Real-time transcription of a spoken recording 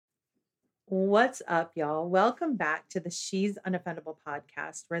What's up, y'all? Welcome back to the She's Unoffendable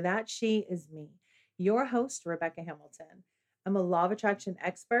podcast, where that she is me, your host, Rebecca Hamilton. I'm a law of attraction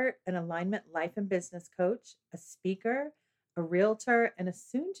expert, an alignment life and business coach, a speaker, a realtor, and a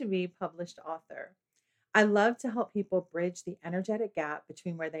soon to be published author. I love to help people bridge the energetic gap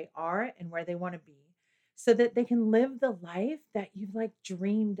between where they are and where they want to be so that they can live the life that you've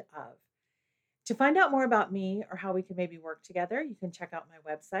dreamed of. To find out more about me or how we can maybe work together, you can check out my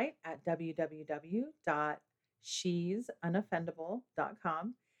website at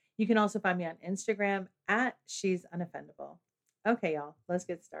www.she'sunoffendable.com. You can also find me on Instagram at She's Unoffendable. Okay, y'all, let's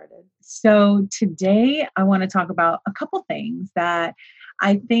get started. So today I want to talk about a couple things that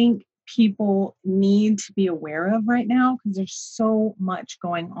I think people need to be aware of right now because there's so much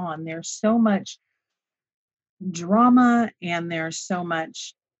going on. There's so much drama and there's so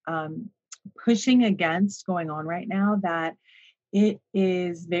much um, pushing against going on right now that it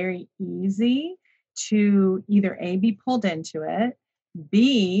is very easy to either A, be pulled into it,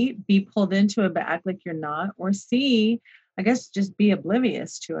 B, be pulled into it but act like you're not, or C, I guess just be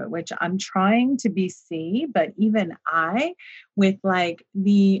oblivious to it, which I'm trying to be C, but even I, with like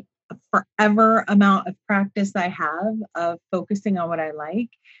the forever amount of practice I have of focusing on what I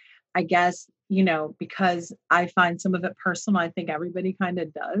like, I guess, because I find some of it personal, I think everybody kind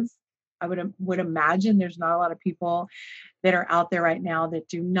of does. I would imagine there's not a lot of people that are out there right now that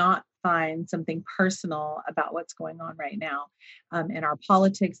do not find something personal about what's going on right now in our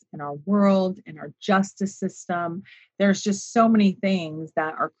politics, in our world, in our justice system. There's just so many things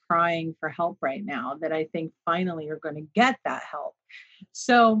that are crying for help right now that I think finally are going to get that help.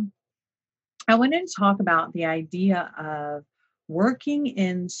 So I wanted to talk about the idea of working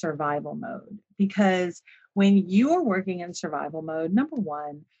in survival mode because when you are working in survival mode, number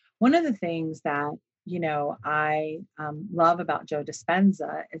one of the things that I love about Joe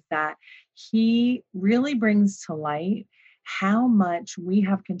Dispenza is that he really brings to light how much we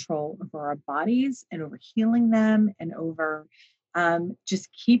have control over our bodies and over healing them and over just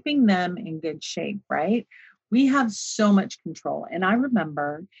keeping them in good shape, right? We have so much control. And I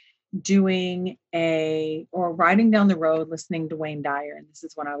remember doing a or riding down the road listening to Wayne Dyer. And this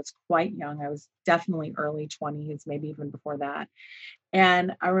is when I was quite young. I was definitely early 20s, maybe even before that.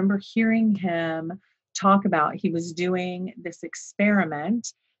 And I remember hearing him talk about he was doing this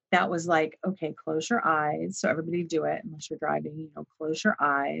experiment that was like, okay, close your eyes. So everybody do it unless you're driving, close your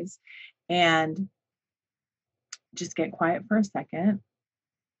eyes and just get quiet for a second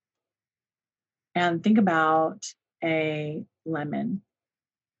and think about a lemon.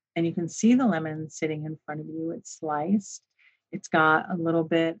 And you can see the lemon sitting in front of you. It's sliced. It's got a little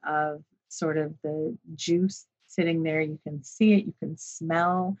bit of sort of the juice sitting there. You can see it. You can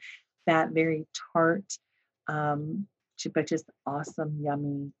smell that very tart, um, but just awesome,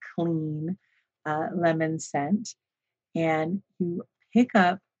 yummy, clean lemon scent. And you pick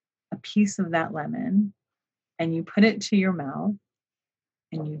up a piece of that lemon and you put it to your mouth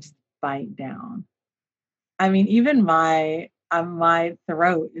and you just bite down. I mean, even my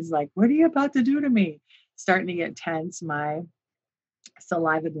throat is like, "What are you about to do to me?" Starting to get tense. My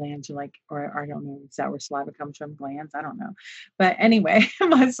saliva glands are like, or I don't know, is that where saliva comes from? Glands? I don't know. But anyway,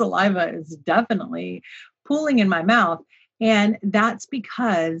 my saliva is definitely pooling in my mouth. And that's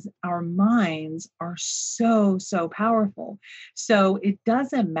because our minds are so, so powerful. So it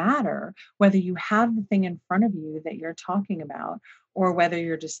doesn't matter whether you have the thing in front of you that you're talking about or whether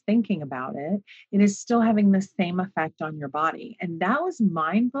you're just thinking about it, it is still having the same effect on your body. And that was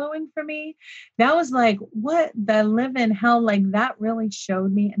mind blowing for me. That was like, what the living hell? Like, that really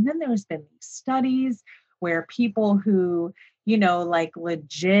showed me. And then there's been these studies where people who, like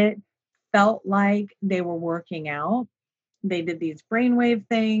legit felt like they were working out, they did these brainwave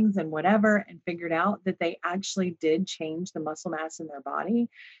things and whatever, and figured out that they actually did change the muscle mass in their body.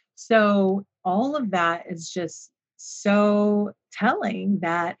 So all of that is just so telling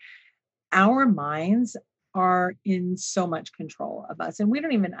that our minds are in so much control of us and we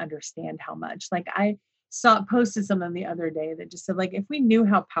don't even understand how much. Like, I saw posted something the other day that just said, like, if we knew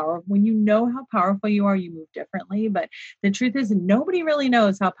how powerful, when you know how powerful you are, you move differently. But the truth is nobody really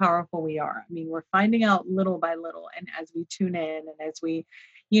knows how powerful we are. I mean, we're finding out little by little, and as we tune in and as we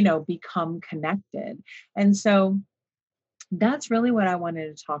become connected. And so that's really what I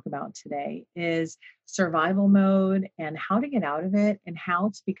wanted to talk about today is survival mode and how to get out of it and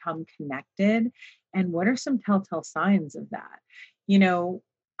how to become connected and what are some telltale signs of that. You know,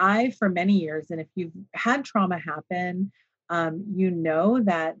 I for many years, and if you've had trauma happen, you know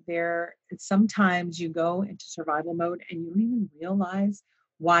that there sometimes you go into survival mode and you don't even realize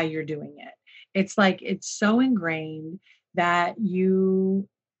why you're doing it. It's like it's so ingrained that you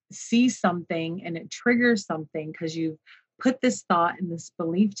see something and it triggers something because you've put this thought and this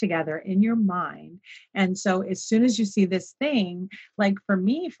belief together in your mind. And so as soon as you see this thing, like for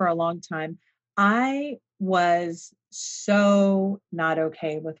me, for a long time, I was so not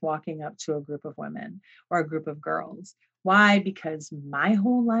okay with walking up to a group of women or a group of girls. Why? Because my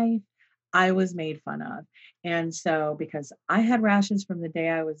whole life I was made fun of. And so, because I had rashes from the day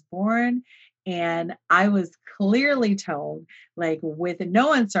I was born, and I was clearly told, like with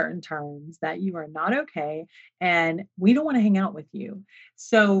no uncertain terms, that you are not okay and we don't want to hang out with you.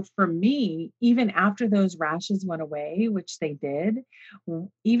 So, for me, even after those rashes went away, which they did,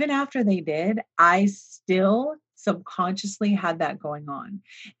 even after they did, I still subconsciously had that going on.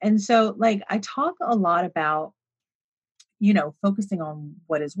 And so, like, I talk a lot about focusing on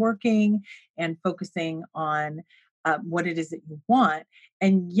what is working and focusing on what it is that you want.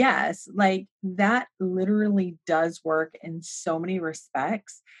 And yes, like that literally does work in so many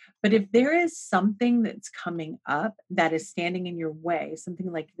respects. But if there is something that's coming up that is standing in your way,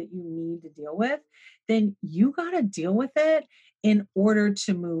 something like that you need to deal with, then you got to deal with it in order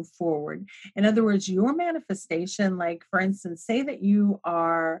to move forward. In other words, your manifestation, like for instance, say that you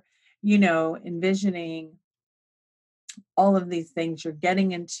are, envisioning all of these things, you're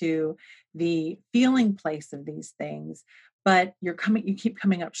getting into the feeling place of these things, but you keep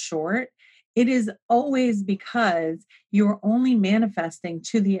coming up short. It is always because you're only manifesting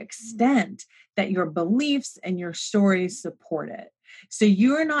to the extent that your beliefs and your stories support it. So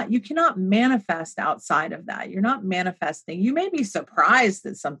you cannot manifest outside of that. You're not manifesting. You may be surprised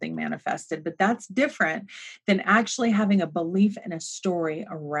that something manifested, but that's different than actually having a belief and a story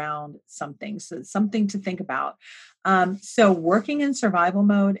around something. So it's something to think about. So working in survival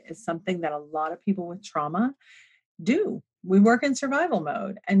mode is something that a lot of people with trauma do. We work in survival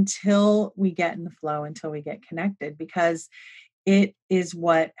mode until we get in the flow, until we get connected, because it is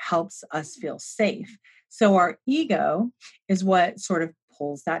what helps us feel safe. So our ego is what sort of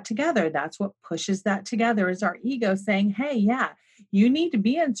pulls that together. That's what pushes that together, is our ego saying, hey, yeah, you need to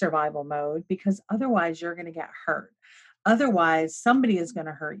be in survival mode because otherwise you're going to get hurt. Otherwise, somebody is going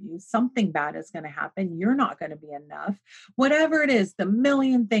to hurt you. Something bad is going to happen. You're not going to be enough. Whatever it is, the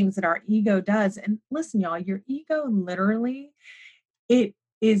million things that our ego does. And listen, y'all, your ego literally, it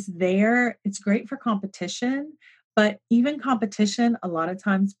is there. It's great for competition, but even competition a lot of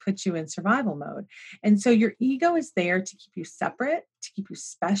times puts you in survival mode. And so your ego is there to keep you separate, to keep you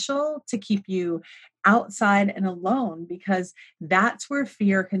special, to keep you outside and alone, because that's where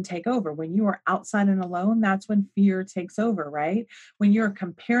fear can take over. When you are outside and alone, that's when fear takes over, right? When you're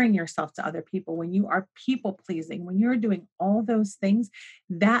comparing yourself to other people, when you are people pleasing, when you're doing all those things,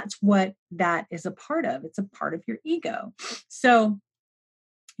 that's what that is a part of. It's a part of your ego. So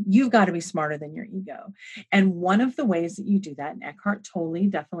you've got to be smarter than your ego. And one of the ways that you do that, and Eckhart Tolle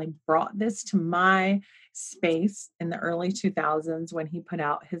definitely brought this to my space in the early 2000s when he put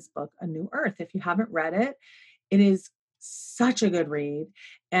out his book, A New Earth. If you haven't read it, it is such a good read.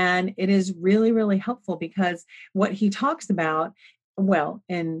 And it is really, really helpful because what he talks about, well,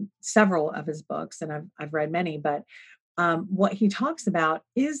 in several of his books, and I've read many, but what he talks about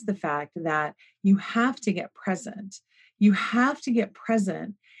is the fact that you have to get present. You have to get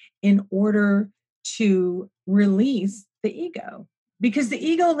present in order to release the ego, because the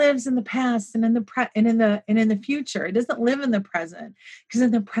ego lives in the past and in the future. It doesn't live in the present, because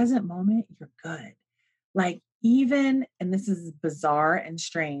in the present moment you're good. Like, even, and this is bizarre and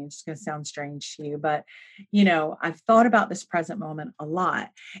strange, it's going to sound strange to you, but I've thought about this present moment a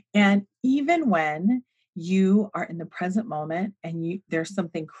lot. And even when you are in the present moment and there's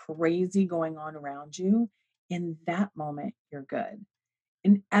something crazy going on around you, in that moment you're good.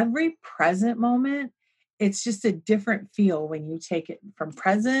 In every present moment, it's just a different feel when you take it from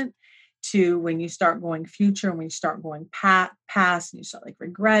present to when you start going future, and when you start going past and you start like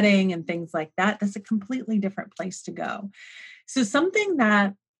regretting and things like that. That's a completely different place to go. So something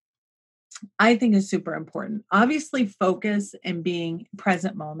that I think is super important. Obviously, focus and being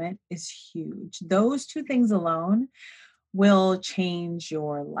present moment is huge. Those two things alone will change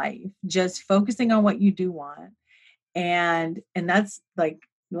your life. Just focusing on what you do want, and that's like,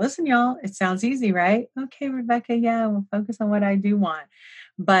 listen, y'all, it sounds easy, right? Okay, Rebecca, yeah, we'll focus on what I do want.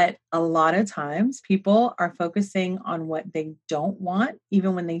 But a lot of times people are focusing on what they don't want,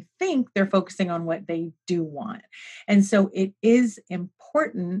 even when they think they're focusing on what they do want. And so it is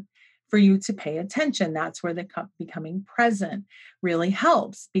important for you to pay attention. That's where the becoming present really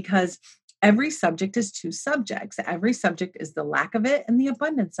helps, because every subject is two subjects. Every subject is the lack of it and the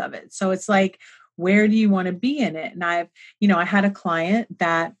abundance of it. So it's like, where do you want to be in it? And I had a client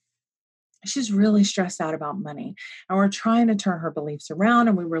that she's really stressed out about money, and we're trying to turn her beliefs around,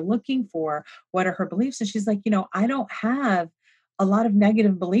 and we were looking for what are her beliefs, and she's like, I don't have a lot of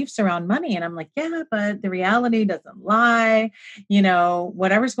negative beliefs around money. And I'm like, yeah, but the reality doesn't lie.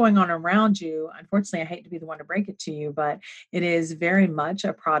 Whatever's going on around you, unfortunately, I hate to be the one to break it to you, but it is very much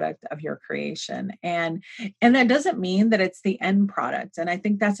a product of your creation. And that doesn't mean that it's the end product. And I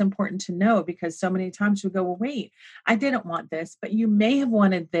think that's important to know, because so many times we go, well, wait, I didn't want this, but you may have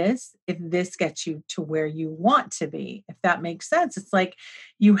wanted this if this gets you to where you want to be, if that makes sense. It's like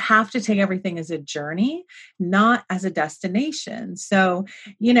you have to take everything as a journey, not as a destination. So,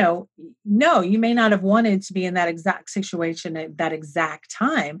 no, you may not have wanted to be in that exact situation at that exact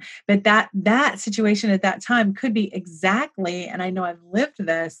time, but that situation at that time could be exactly, and I know I've lived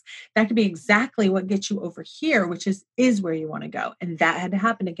this, that could be exactly what gets you over here, which is where you want to go. And that had to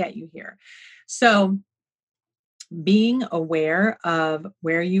happen to get you here. So being aware of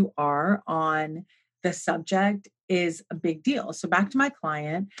where you are on the subject is a big deal. So back to my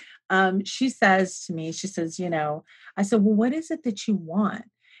client, she says to me, she says, I said, well, what is it that you want?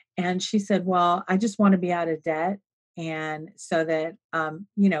 And she said, well, I just want to be out of debt. And so that,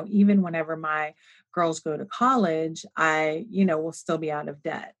 even whenever my girls go to college, I, will still be out of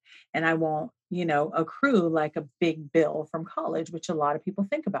debt, and I won't, accrue like a big bill from college, which a lot of people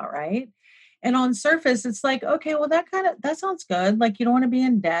think about, right? And on surface, it's like, okay, well, that sounds good. Like, you don't want to be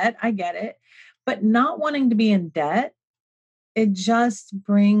in debt. I get it. But not wanting to be in debt, it just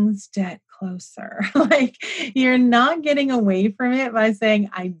brings debt closer. Like, you're not getting away from it by saying,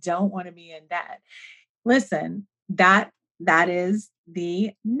 I don't want to be in debt. Listen, that is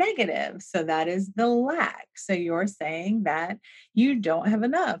the negative. So that is the lack. So you're saying that you don't have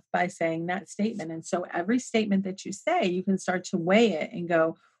enough by saying that statement. And so every statement that you say, you can start to weigh it and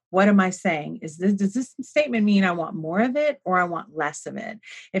go, what am I saying? Does this statement mean I want more of it or I want less of it?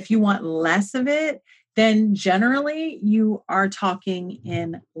 If you want less of it, then generally you are talking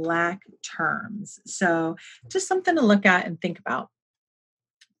in lack terms. So just something to look at and think about.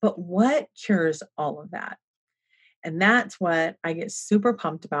 But what cures all of that? And that's what I get super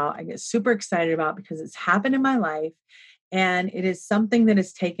pumped about. I get super excited about, because it's happened in my life. And it is something that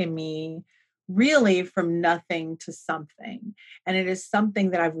has taken me really from nothing to something. And it is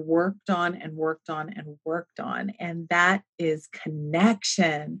something that I've worked on and worked on and worked on. And that is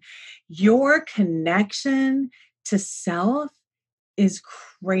connection. Your connection to self is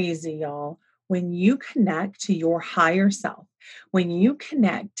crazy, y'all. When you connect to your higher self, when you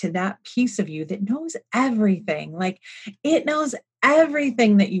connect to that piece of you that knows everything, like it knows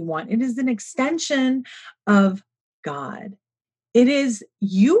everything that you want, it is an extension of God.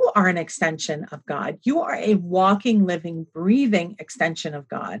 You are an extension of God. You are a walking, living, breathing extension of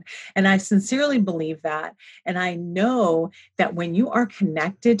God. And I sincerely believe that. And I know that when you are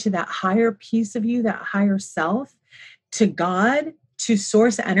connected to that higher piece of you, that higher self, to God, to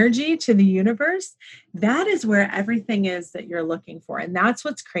source energy, to the universe, that is where everything is that you're looking for. And that's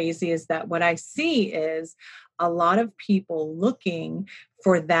what's crazy, is that what I see is a lot of people looking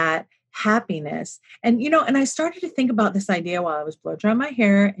for that happiness. And I started to think about this idea while I was blow drying my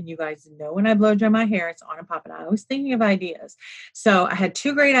hair. And you guys know, when I blow dry my hair, it's on and popping. I was thinking of ideas. So I had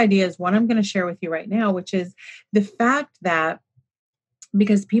two great ideas. One I'm going to share with you right now, which is the fact that,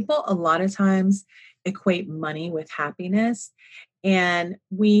 because people a lot of times equate money with happiness, and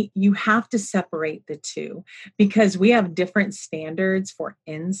you have to separate the two, because we have different standards for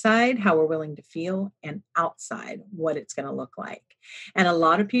inside how we're willing to feel, and outside what it's going to look like. And a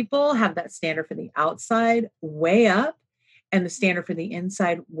lot of people have that standard for the outside way up and the standard for the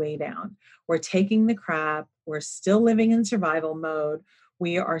inside way down. We're taking the crap, we're still living in survival mode,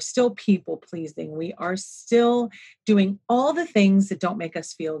 we are still people pleasing. We are still doing all the things that don't make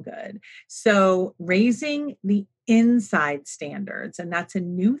us feel good. So raising the inside standards, and that's a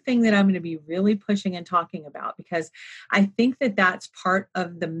new thing that I'm going to be really pushing and talking about, because I think that that's part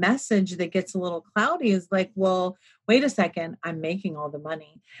of the message that gets a little cloudy, is like, well, wait a second, I'm making all the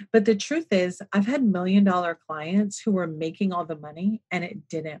money. But the truth is, I've had $1 million clients who were making all the money, and it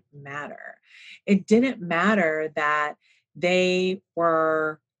didn't matter. It didn't matter that they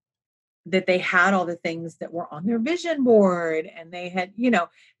were that they had all the things that were on their vision board, and they had,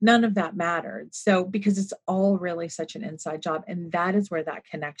 none of that mattered. So, because it's all really such an inside job, and that is where that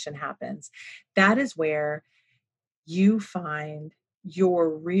connection happens. That is where you find your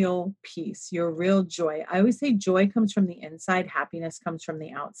real peace, your real joy. I always say joy comes from the inside, happiness comes from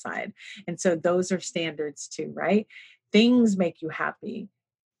the outside. And so those are standards too, right? Things make you happy,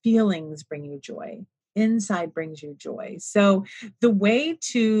 feelings bring you joy, inside brings you joy. So the way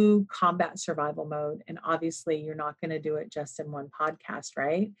to combat survival mode, and obviously you're not going to do it just in one podcast,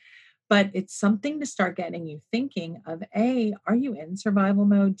 right? But it's something to start getting you thinking of, A, are you in survival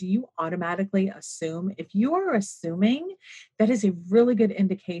mode? Do you automatically assume? If you are assuming, that is a really good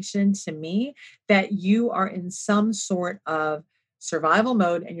indication to me that you are in some sort of survival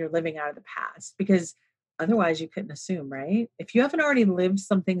mode and you're living out of the past, because otherwise you couldn't assume, right? If you haven't already lived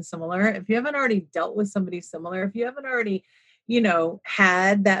something similar, if you haven't already dealt with somebody similar, if you haven't already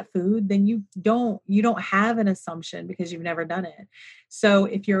had that food, then you don't have an assumption because you've never done it. So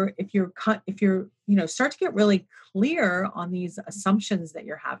if you're start to get really clear on these assumptions that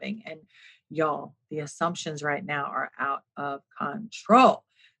you're having, and y'all, the assumptions right now are out of control.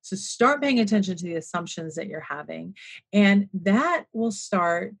 So start paying attention to the assumptions that you're having, and that will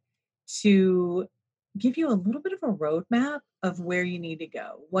start to give you a little bit of a roadmap of where you need to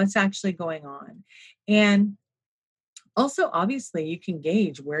go, what's actually going on. And also, obviously, you can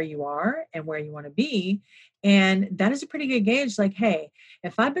gauge where you are and where you want to be. And that is a pretty good gauge. Like, hey,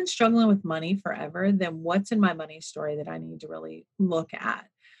 if I've been struggling with money forever, then what's in my money story that I need to really look at?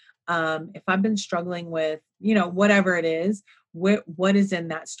 If I've been struggling with, whatever it is, what is in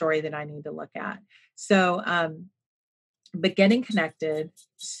that story that I need to look at? So, but getting connected.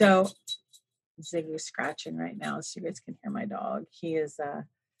 So, Ziggy's scratching right now, so you guys can hear my dog. He is,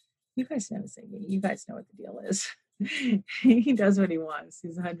 you guys know Ziggy. You guys know what the deal is. He does what he wants.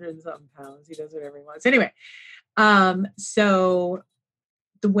 He's 100 and something pounds. He does whatever he wants. Anyway, so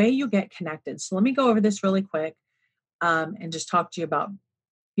the way you get connected. So let me go over this really quick, and just talk to you about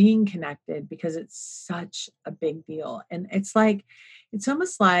being connected, because it's such a big deal. And it's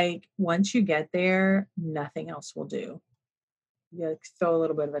almost like once you get there, nothing else will do. You throw a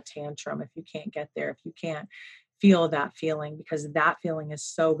little bit of a tantrum if you can't get there, if you can't feel that feeling, because that feeling is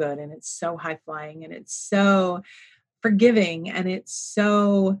so good and it's so high flying and it's so forgiving and it's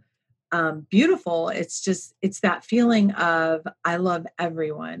so beautiful. It's that feeling of, I love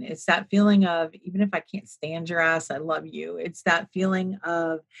everyone. It's that feeling of, even if I can't stand your ass, I love you. It's that feeling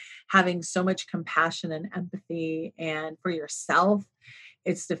of having so much compassion and empathy and for yourself.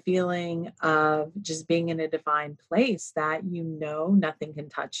 It's the feeling of just being in a divine place that nothing can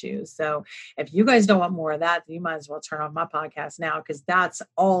touch you. So if you guys don't want more of that, you might as well turn off my podcast now, because that's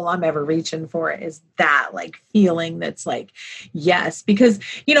all I'm ever reaching for, is that like feeling that's like, yes. Because,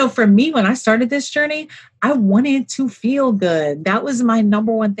 for me, when I started this journey, I wanted to feel good. That was my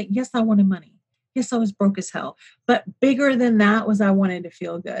number one thing. Yes, I wanted money. Yes, I was broke as hell. But bigger than that was, I wanted to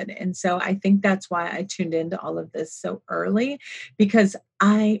feel good. And so I think that's why I tuned into all of this so early, because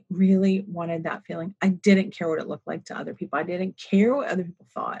I really wanted that feeling. I didn't care what it looked like to other people. I didn't care what other people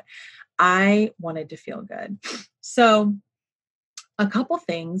thought. I wanted to feel good. So a couple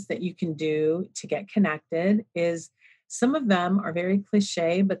things that you can do to get connected is, some of them are very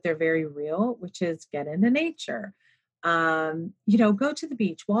cliche, but they're very real, which is get into nature. Go to the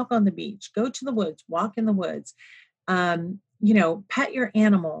beach, walk on the beach, go to the woods, walk in the woods, pet your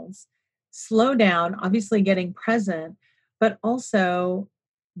animals, slow down, obviously getting present, but also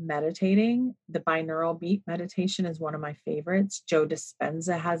meditating. The binaural beat meditation is one of my favorites. Joe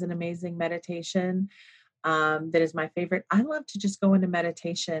Dispenza has an amazing meditation that is my favorite. I love to just go into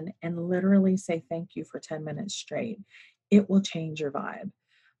meditation and literally say thank you for 10 minutes straight. It will change your vibe.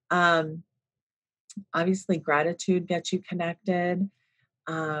 Um, Obviously, gratitude gets you connected.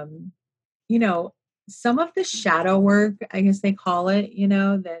 Um, you know, some of the shadow work, I guess they call it,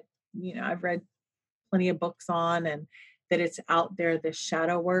 that, I've read plenty of books on, and that it's out there, this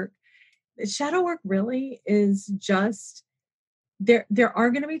shadow work. The shadow work really is just, there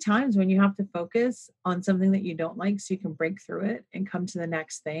are going to be times when you have to focus on something that you don't like so you can break through it and come to the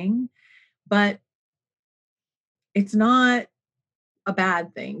next thing. But it's not a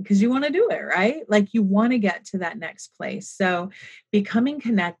bad thing, because you want to do it, right? Like, you want to get to that next place. So becoming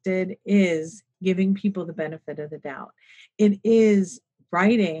connected is giving people the benefit of the doubt. It is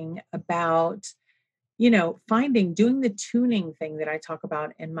writing about, doing the tuning thing that I talk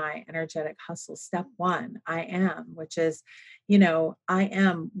about in my energetic hustle. Step one, I am, which is, I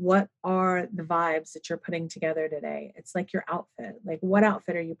am, what are the vibes that you're putting together today? It's like your outfit. Like, what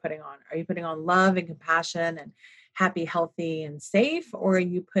outfit are you putting on? Are you putting on love and compassion and happy, healthy, and safe? Or are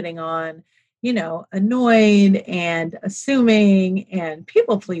you putting on, annoyed and assuming and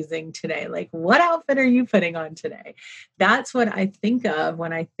people pleasing today? Like, what outfit are you putting on today? That's what I think of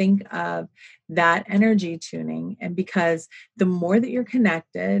when I think of that energy tuning. And because the more that you're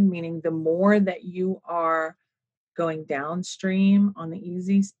connected, meaning the more that you are going downstream on the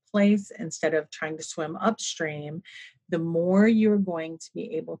easy place instead of trying to swim upstream, the more you're going to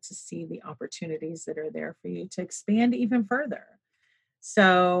be able to see the opportunities that are there for you to expand even further.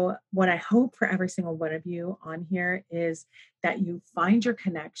 So, what I hope for every single one of you on here is that you find your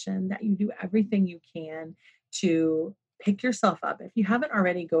connection, that you do everything you can to pick yourself up. If you haven't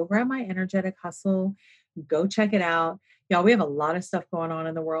already, go grab my Energetic Hustle, go check it out. Y'all, we have a lot of stuff going on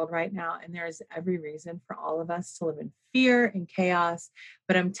in the world right now, and there's every reason for all of us to live in fear and chaos.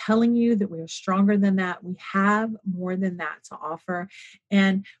 But I'm telling you that we are stronger than that. We have more than that to offer.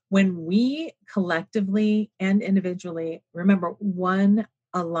 And when we collectively and individually, remember, one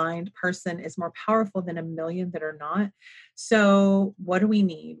aligned person is more powerful than a million that are not. So, what do we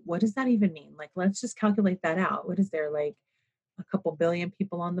need? What does that even mean? Like, let's just calculate that out. What is there, like a couple billion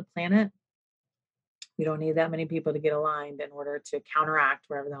people on the planet? We don't need that many people to get aligned in order to counteract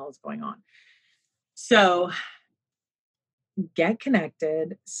whatever the hell is going on. So, get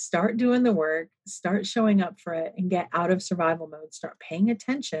connected, start doing the work, start showing up for it, and get out of survival mode. Start paying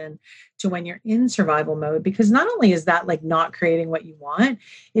attention to when you're in survival mode, because not only is that like not creating what you want,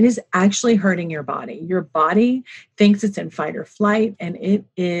 it is actually hurting your body. Your body thinks it's in fight or flight, and it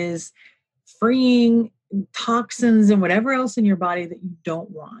is freeing toxins and whatever else in your body that you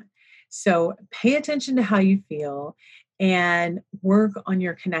don't want. So pay attention to how you feel and work on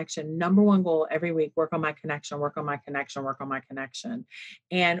your connection. Number one goal every week, work on my connection, work on my connection, work on my connection.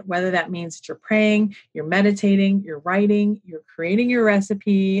 And whether that means that you're praying, you're meditating, you're writing, you're creating your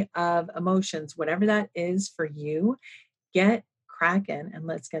recipe of emotions, whatever that is for you, get cracking and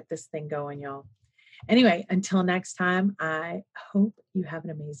let's get this thing going, y'all. Anyway, until next time, I hope you have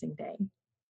an amazing day.